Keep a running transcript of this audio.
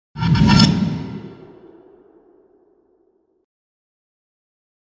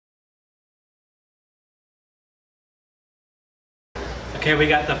Okay, we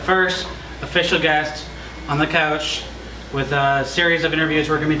got the first official guest on the couch with a series of interviews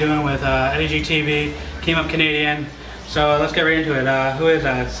we're going to be doing with Eddie G TV, Came Up Canadian. So let's get right into it. Who is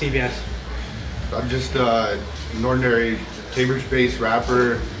CBS? I'm just an ordinary Cambridge-based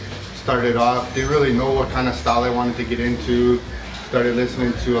rapper. Started off, didn't really know what kind of style I wanted to get into. Started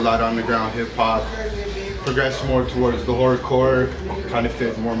listening to a lot of underground hip hop. Progressed more towards the horrorcore, kind of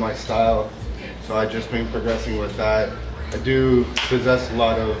fit more my style. So I've just been progressing with that. I do possess a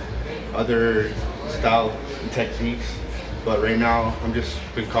lot of other style and techniques, but right now I'm just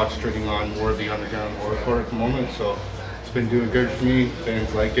been concentrating on more of the underground horrorcore at the moment. So it's been doing good for me.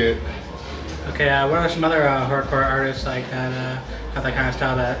 Fans like it. Okay, what are some other horrorcore artists like that have that kind of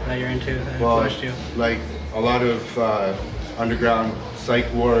style that you're into that influenced you? Like a lot of underground Psych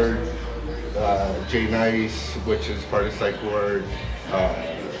Ward, J Nice, which is part of Psych Ward,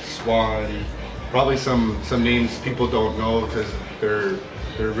 Swan. Probably some names people don't know because they're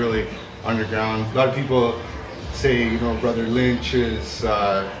really underground. A lot of people say, you know, Brother Lynch is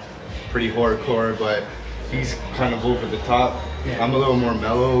pretty horrorcore, but he's kind of over the top. Yeah. I'm a little more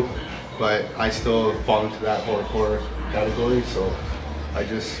mellow, but I still fall into that horrorcore category. So I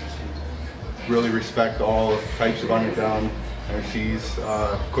just really respect all types of underground MCs.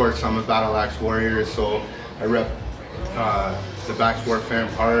 Of course, I'm a Battle Axe Warrior, so I rep the Backsport fam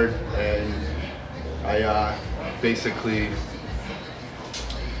hard, and I basically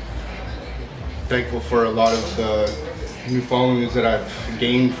thankful for a lot of the new followings that I've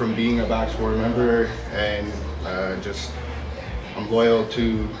gained from being a Backsport member, and I'm loyal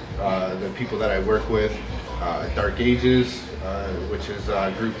to the people that I work with. Dark Ages, which is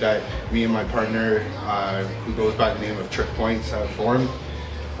a group that me and my partner, who goes by the name of Trip Points, have formed.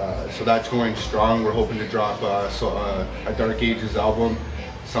 So that's going strong. We're hoping to drop a Dark Ages album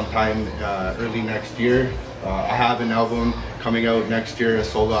sometime early next year. I have an album coming out next year, a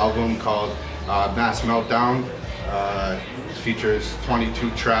solo album called Mass Meltdown. It features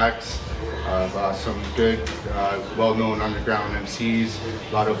 22 tracks of some good, well-known underground MCs,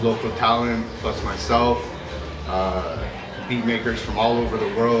 a lot of local talent, plus myself, beat makers from all over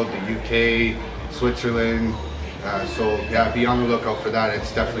the world, the UK, Switzerland. So yeah, be on the lookout for that.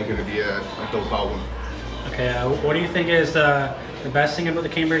 It's definitely going to be a dope album. Okay, what do you think is the best thing about the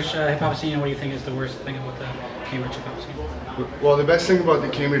Cambridge hip-hop scene, and what do you think is the worst thing about the Cambridge hip-hop scene? Well, the best thing about the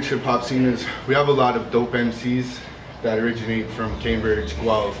Cambridge hip-hop scene is we have a lot of dope MCs that originate from Cambridge,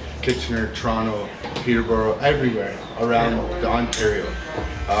 Guelph, Kitchener, Toronto, Peterborough, everywhere around the Ontario.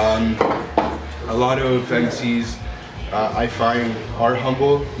 A lot of MCs I find are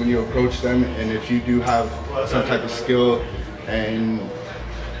humble when you approach them, and if you do have some type of skill, and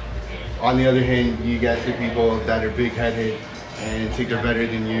on the other hand you get the people that are big-headed and think they're better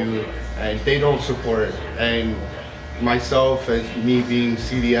than you, and they don't support. And myself, as me being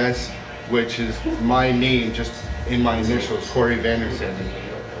CDS, which is my name just in my initials, Corey Vanderson,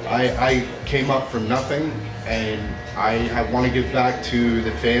 I came up from nothing, and I want to give back to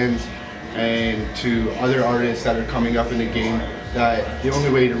the fans and to other artists that are coming up in the game, that the only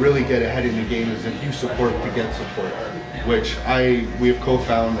way to really get ahead in the game is if you support to get support, which we have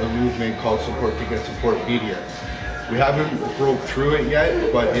co-founded a movement called Support to Get Support Media. We haven't broke through it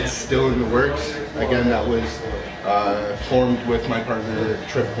yet, but it's still in the works. Again, that was formed with my partner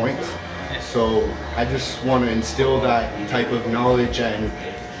Trip Points. So I just want to instill that type of knowledge and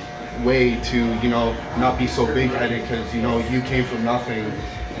way to, you know, not be so big-headed, because, you know, you came from nothing,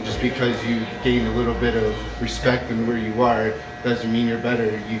 and just because you gain a little bit of respect in where you are doesn't mean you're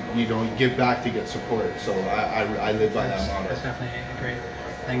better. You don't give back to get support. So I live by that model. That's definitely a great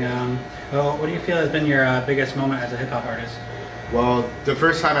thing. Well, what do you feel has been your biggest moment as a hip-hop artist? Well, the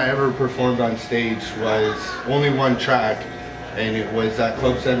first time I ever performed on stage was only one track, and it was at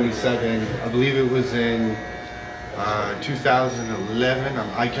Club 77. I believe it was in 2011.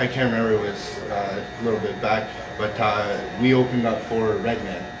 I can't remember, it was a little bit back, but we opened up for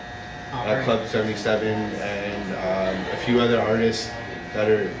Redman at Club 77, and a few other artists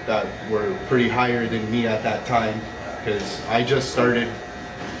that were pretty higher than me at that time, because I just started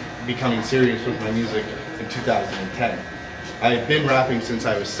becoming serious with my music in 2010. I've been rapping since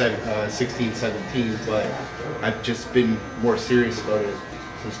I was 16, 17, but I've just been more serious about it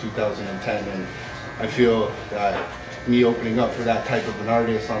since 2010, and I feel that me opening up for that type of an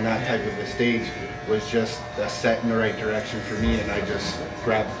artist on that type of a stage was just a set in the right direction for me, and I just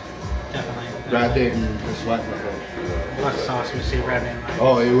grabbed it and just went with it. Well, that's awesome to see Redman.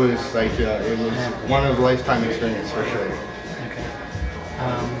 Oh, it was like, it was one of a lifetime experience for sure. Okay.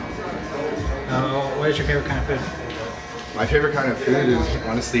 What is your favorite kind of food? My favorite kind of food is,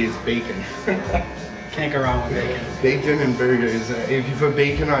 honestly, bacon. Can't go wrong with bacon. Bacon and burgers. If you put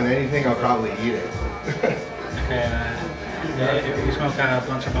bacon on anything, I'll probably eat it. Okay, you smoke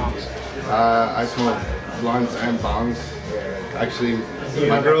blunts or bongs? I smoke blunts and bongs. Actually,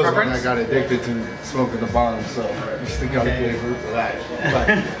 my girl's the one that got addicted to smoking the bongs, so you still gotta get her for that.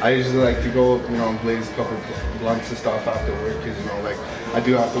 But I usually like to go, you know, and blaze a couple blunts and stuff after work, because, you know, like, I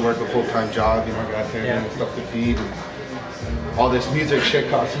do have to work a full-time job, you know, I got family and stuff to feed, and all this music shit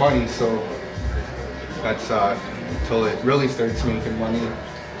costs money, so that's until it really starts making money,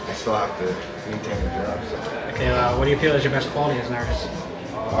 I still have to maintain a job. So. Okay, what do you feel is your best quality as an artist?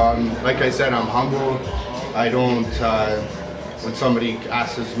 Like I said, I'm humble. I don't, when somebody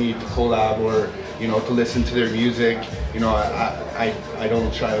asks me to collab or, you know, to listen to their music, you know, I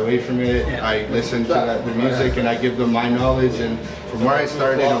don't shy away from it. Yeah. I listen to the music and I give them my knowledge, and from where I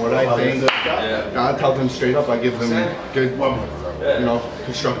started and what I think, I tell them straight up, I give them good, you know,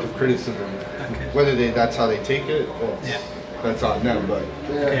 constructive criticism. Okay. Whether that's how they take it, that's on them. But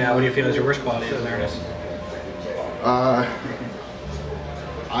okay, what do you feel is your worst quality as an artist?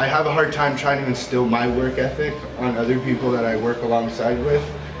 I have a hard time trying to instill my work ethic on other people that I work alongside with,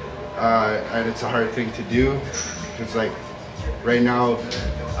 and it's a hard thing to do. It's like, right now,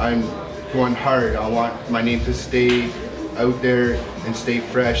 I'm going hard. I want my name to stay out there and stay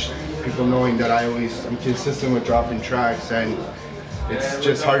fresh. People knowing that I'm consistent with dropping tracks, and it's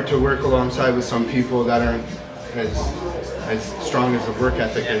just hard to work alongside with some people that aren't as strong as a work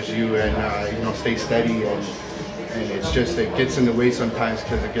ethic as you, and you know, stay steady. And it's just, it gets in the way sometimes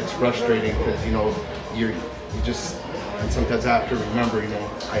because it gets frustrating, because, you know, you just, and sometimes I have to remember, you know,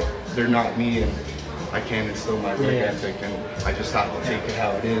 they're not me, and I can't instill my work ethic, and I just have to take it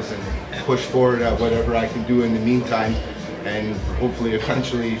how it is and push forward at whatever I can do in the meantime, and hopefully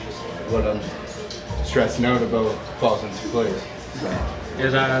eventually what I'm stressing out about falls into place. So.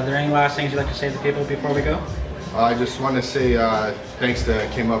 Is there any last things you'd like to say to people before we go? I just want to say thanks to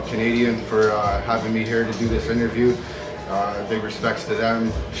Came Up Canadian for having me here to do this interview. Big respects to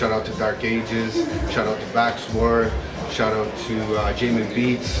them. Shout out to Dark Ages. Shout out to Backswar. Shout out to Jamin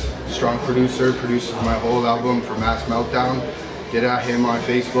Beats, strong producer, produces my whole album for Mass Meltdown. Get at him on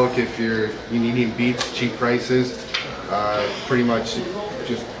Facebook if you need beats, cheap prices. Pretty much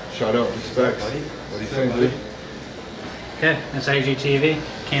just shout out, respects. What do you think, dude? Okay, that's IGTV,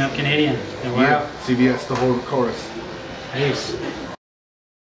 Came Up Canadian, and we're out. CBS, the Horrorcorest. Peace.